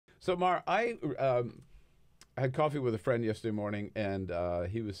So, Mar, I had coffee with a friend yesterday morning, and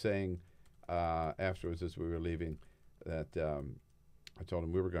he was saying afterwards as we were leaving that I told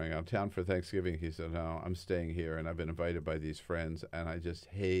him we were going out of town for Thanksgiving. He said, no, I'm staying here, and I've been invited by these friends, and I just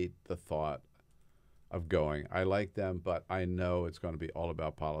hate the thought of going. I like them, but I know it's going to be all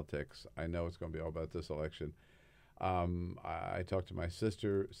about politics. I know it's going to be all about this election. I talked to my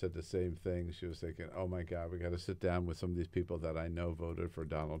sister, said the same thing. She was thinking, oh, my God, we got to sit down with some of these people that I know voted for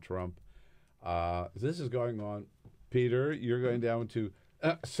Donald Trump. This is going on. Peter, you're going down to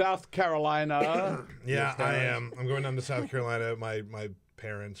South Carolina. Yeah, I am. I'm going down to South Carolina. My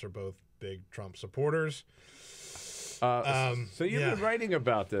parents are both big Trump supporters. So you've been writing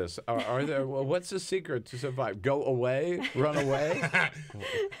about this. Are there? Well, what's the secret to survive? Go away, run away.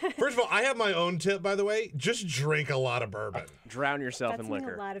 First of all, I have my own tip. By the way, just drink a lot of bourbon. Drown yourself in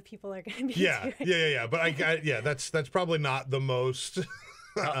liquor. A lot of people are going to be. Yeah. But that's probably not the most.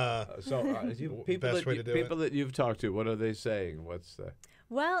 People that you've talked to, what are they saying? What's the?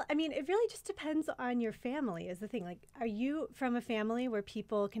 Well, I mean, it really just depends on your family is the thing. Like, are you from a family where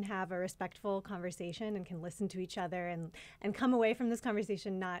people can have a respectful conversation and can listen to each other and come away from this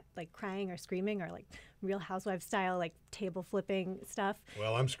conversation not like crying or screaming or like Real Housewives style, like table flipping stuff?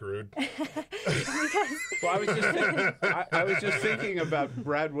 Well, I'm screwed. Well, I was just thinking about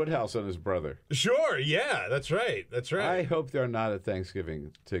Brad Woodhouse and his brother. Sure, yeah, that's right. I hope they're not at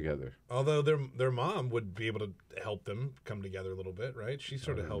Thanksgiving together. Although their mom would be able to help them come together a little bit, right? She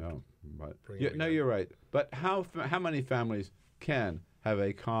sort of helped. No, you're right. But how many families can have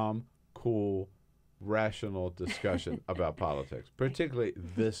a calm, cool, rational discussion about politics, particularly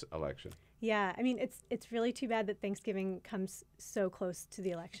this election? Yeah, I mean, it's really too bad that Thanksgiving comes so close to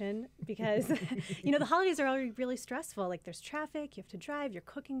the election because, the holidays are already really stressful. Like there's traffic, you have to drive, you're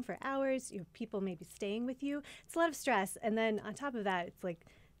cooking for hours, you have people maybe staying with you. It's a lot of stress. And then on top of that, it's like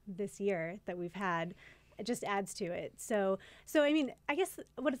this year that we've had, it just adds to it. So I mean, I guess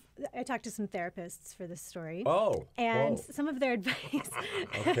I talked to some therapists for this story. Oh. And some of their advice.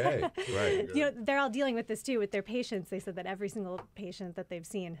 Okay, right. They're all dealing with this too with their patients. They said that every single patient that they've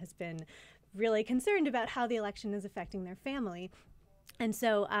seen has been really concerned about how the election is affecting their family. And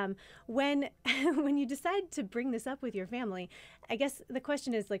so when you decide to bring this up with your family, I guess the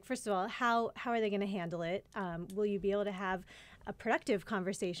question is, like, first of all, how are they going to handle it? Will you be able to have a productive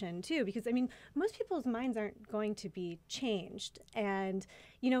conversation too? Because, I mean, most people's minds aren't going to be changed. And,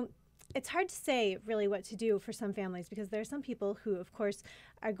 it's hard to say really what to do for some families because there are some people who, of course,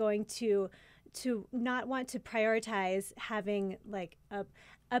 are going to not want to prioritize having like a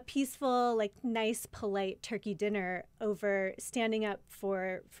peaceful, like nice, polite turkey dinner over standing up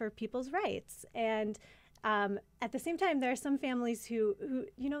for people's rights. And at the same time, there are some families who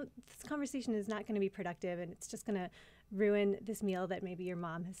this conversation is not going to be productive and it's just going to ruin this meal that maybe your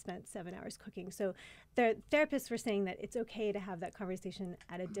mom has spent 7 hours cooking. So the therapists were saying that it's okay to have that conversation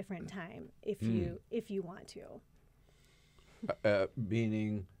at a different time if you want to.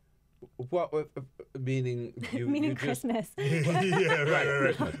 Meaning... What meaning you meaning you Christmas. Yeah,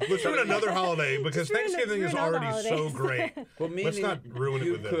 right. Let's ruin another holiday because Thanksgiving is already so great. Well, meaning let's not ruin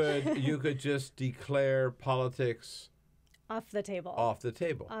it with this. You could just declare politics off the table.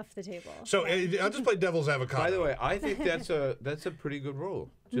 So I'll just play devil's avocado. By the way, I think that's a pretty good rule.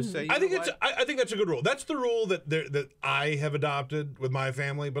 Just say. I think that's a good rule. That's the rule that I have adopted with my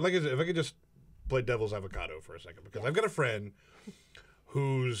family. But like I said, if I could just play devil's avocado for a second, because I've got a friend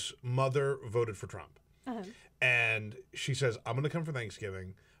whose mother voted for Trump. And she says, I'm going to come for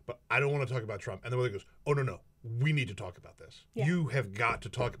Thanksgiving, but I don't want to talk about Trump. And the mother goes, oh, no, we need to talk about this. Yeah. You have got to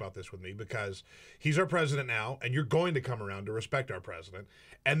talk about this with me because he's our president now, and you're going to come around to respect our president.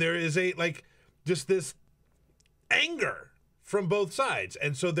 And there is just this anger from both sides.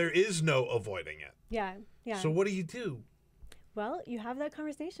 And so there is no avoiding it. Yeah. So what do you do? Well, you have that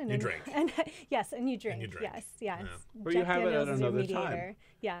conversation. You drink. Yes, and you drink. Yes. Yeah. Or you have it at another time.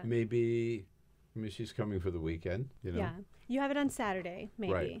 Yeah. Maybe she's coming for the weekend, Yeah. You have it on Saturday,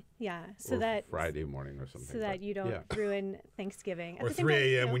 maybe. Right. Yeah. So or that Friday morning or something. So that you don't ruin Thanksgiving. Or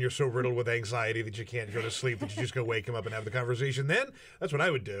 3 a.m. when you're so riddled with anxiety that you can't go to sleep that you just go wake him up and have the conversation. Then that's what I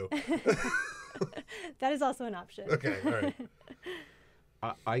would do. That is also an option. Okay, all right.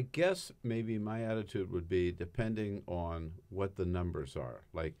 I guess maybe my attitude would be depending on what the numbers are.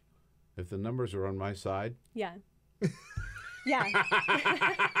 Like, if the numbers are on my side. Yeah. Yeah.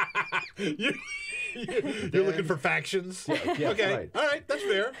 You're looking for factions? Yeah, okay. Right. All right. That's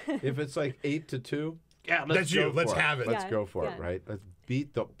fair. If it's like 8-2, that's you. Let's have it. Let's go for it, right? Let's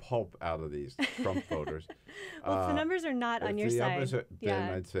beat the pulp out of these Trump voters. Well, if the numbers are not on your side,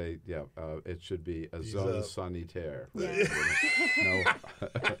 then I'd say, it should be a zone sanitaire. Yeah. No.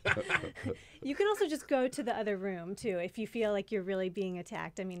 also just go to the other room too if you feel like you're really being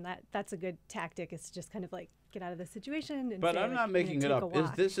attacked. I mean, that's a good tactic. Is to just kind of like get out of the situation. And But say, I'm like, not I'm gonna making it take a up.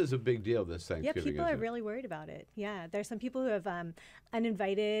 walk. This is a big deal, this Yeah, Thanksgiving. people are isn't it? really worried about it. Yeah, there's some people who have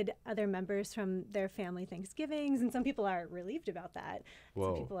uninvited other members from their family Thanksgivings, and some people are relieved about that.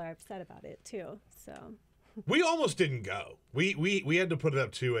 Whoa. Some people are upset about it too. So We almost didn't go. We had to put it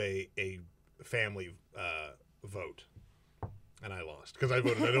up to a family vote, and I lost because I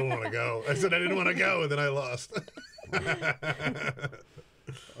voted I don't want to go. I said I didn't want to go, and then I lost.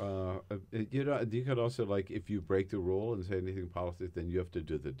 You could also, like, if you break the rule and say anything politics, then you have to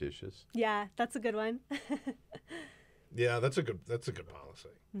do the dishes. yeah, that's a good one. Yeah, that's a good policy.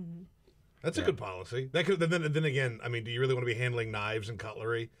 Mm-hmm. That's a good policy. That could then again. I mean, do you really want to be handling knives and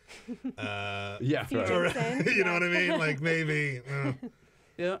cutlery? Yeah, Few right. drinks in, You know what I mean? Like maybe.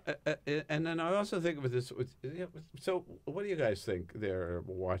 Yeah, and then I also think of this. So, what do you guys think? They're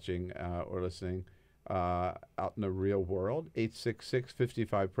watching or listening out in the real world.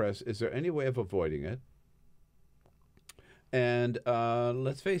 866-55-PRESS. Is there any way of avoiding it? And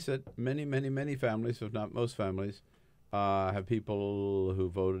let's face it, many families, if not most families, have people who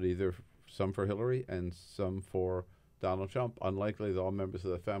voted either some for Hillary and some for Donald Trump. Unlikely that all members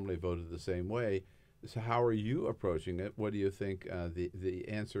of the family voted the same way. So how are you approaching it? What do you think the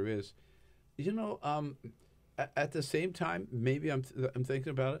answer is? You know, at the same time, maybe I'm thinking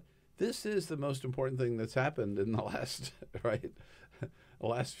about it. This is the most important thing that's happened in the last the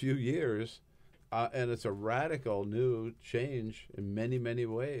last few years, and it's a radical new change in many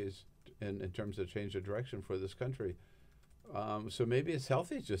ways in terms of change of direction for this country. So maybe it's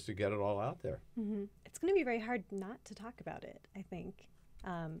healthy just to get it all out there. Mm-hmm. It's going to be very hard not to talk about it, I think.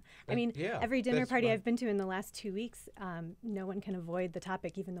 I mean, yeah, every dinner that's party right. I've been to in the last 2 weeks, no one can avoid the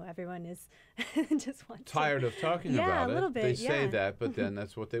topic, even though everyone is just wants Tired of talking Yeah, about a it. little bit, They say yeah. that, but then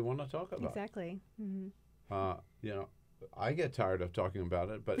that's what they want to talk about. Exactly. Mm-hmm. You know, I get tired of talking about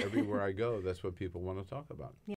it, but everywhere I go, that's what people want to talk about.